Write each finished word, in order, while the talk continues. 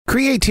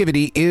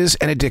Creativity is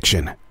an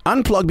addiction.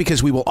 Unplugged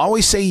because we will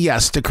always say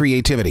yes to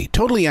creativity.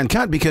 Totally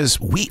Uncut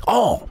because we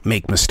all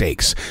make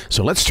mistakes.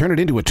 So let's turn it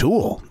into a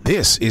tool.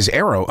 This is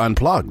Arroe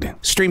Unplugged.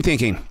 Stream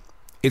thinking.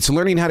 It's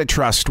learning how to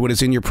trust what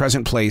is in your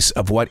present place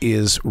of what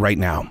is right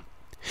now.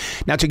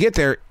 Now, to get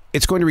there,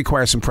 it's going to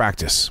require some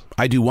practice.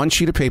 I do one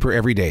sheet of paper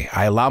every day.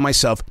 I allow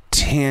myself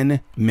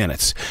 10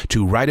 minutes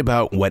to write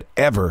about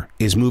whatever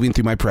is moving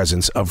through my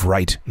presence of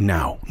right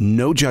now.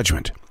 No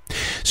judgment.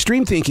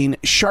 Stream thinking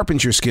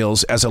sharpens your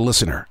skills as a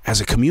listener,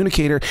 as a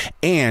communicator,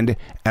 and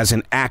as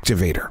an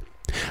activator.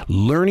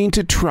 Learning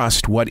to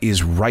trust what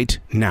is right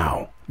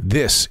now.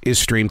 This is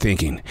stream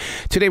thinking.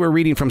 Today we're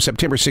reading from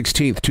September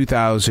 16th,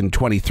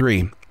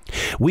 2023.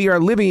 We are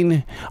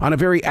living on a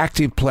very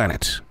active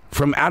planet.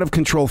 From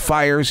out-of-control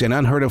fires and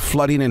unheard-of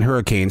flooding and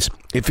hurricanes,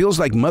 it feels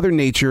like Mother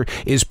Nature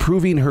is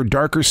proving her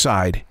darker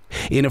side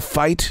in a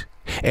fight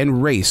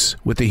and race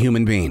with the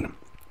human being.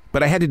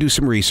 But I had to do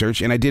some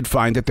research, and I did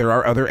find that there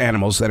are other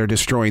animals that are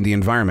destroying the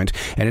environment,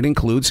 and it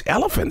includes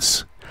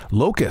elephants,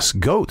 locusts,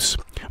 goats,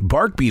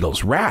 bark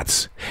beetles,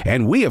 rats,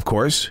 and we, of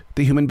course,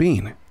 the human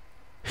being.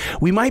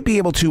 We might be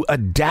able to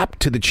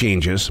adapt to the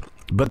changes,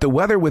 but the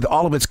weather with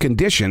all of its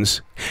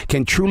conditions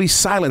can truly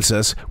silence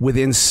us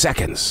within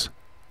seconds.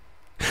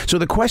 So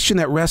the question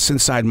that rests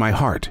inside my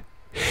heart,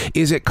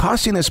 is it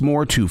costing us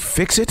more to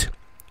fix it,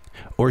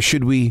 or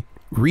should we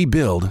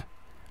rebuild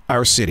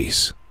our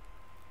cities?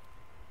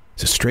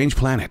 It's a strange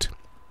planet.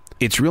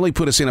 It's really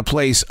put us in a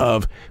place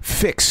of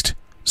fixed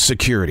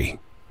security.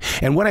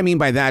 And what I mean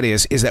by that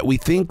is that we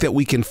think that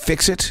we can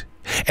fix it,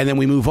 and then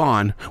we move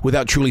on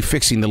without truly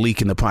fixing the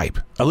leak in the pipe.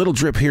 A little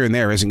drip here and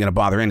there isn't going to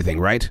bother anything,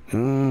 right?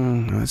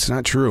 That's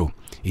not true.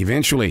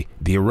 Eventually,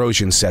 the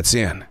erosion sets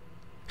in.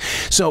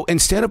 So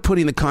instead of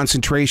putting the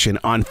concentration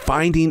on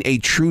finding a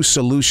true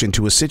solution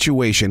to a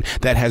situation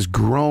that has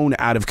grown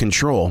out of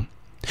control,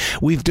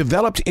 we've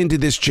developed into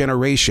this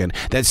generation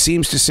that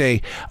seems to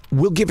say,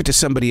 we'll give it to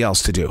somebody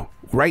else to do.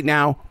 Right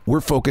now,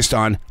 we're focused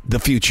on the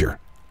future,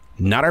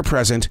 not our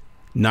present,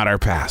 not our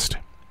past.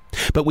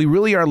 But we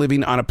really are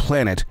living on a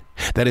planet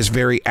that is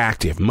very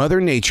active.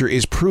 Mother Nature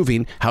is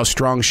proving how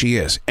strong she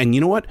is. And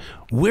you know what?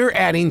 We're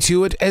adding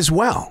to it as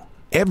well.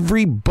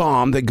 Every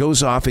bomb that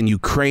goes off in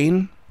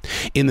Ukraine,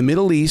 in the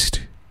Middle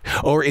East,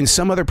 or in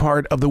some other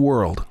part of the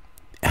world,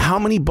 how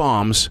many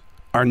bombs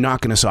are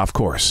knocking us off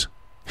course?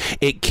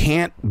 It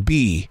can't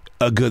be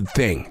a good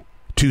thing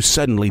to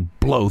suddenly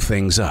blow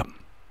things up.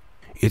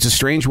 It's a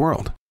strange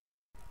world.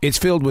 It's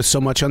filled with so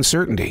much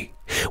uncertainty.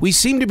 We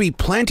seem to be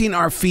planting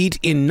our feet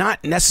in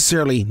not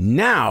necessarily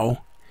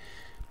now,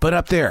 but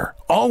up there,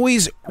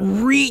 always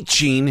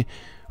reaching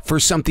for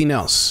something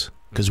else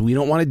because we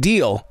don't want to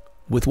deal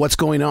with what's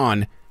going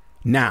on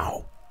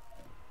now.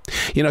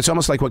 You know, it's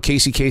almost like what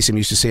Casey Kasem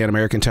used to say on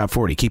American Top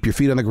 40. Keep your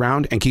feet on the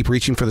ground and keep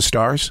reaching for the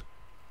stars.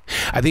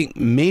 I think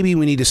maybe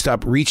we need to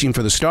stop reaching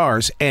for the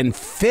stars and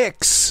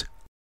fix